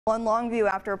On Longview,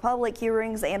 after public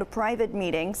hearings and private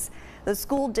meetings, the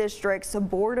school district's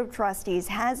Board of Trustees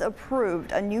has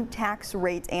approved a new tax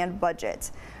rate and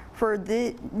budget. For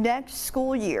the next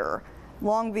school year,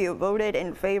 Longview voted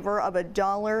in favor of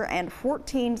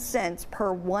 $1.14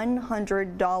 per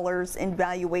 $100 in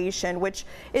valuation, which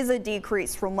is a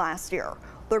decrease from last year.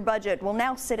 Their budget will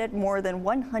now sit at more than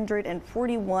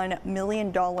 $141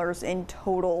 million in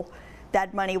total.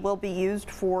 That money will be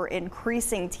used for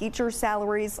increasing teacher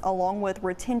salaries along with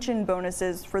retention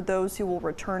bonuses for those who will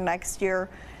return next year,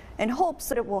 in hopes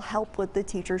that it will help with the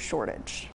teacher shortage.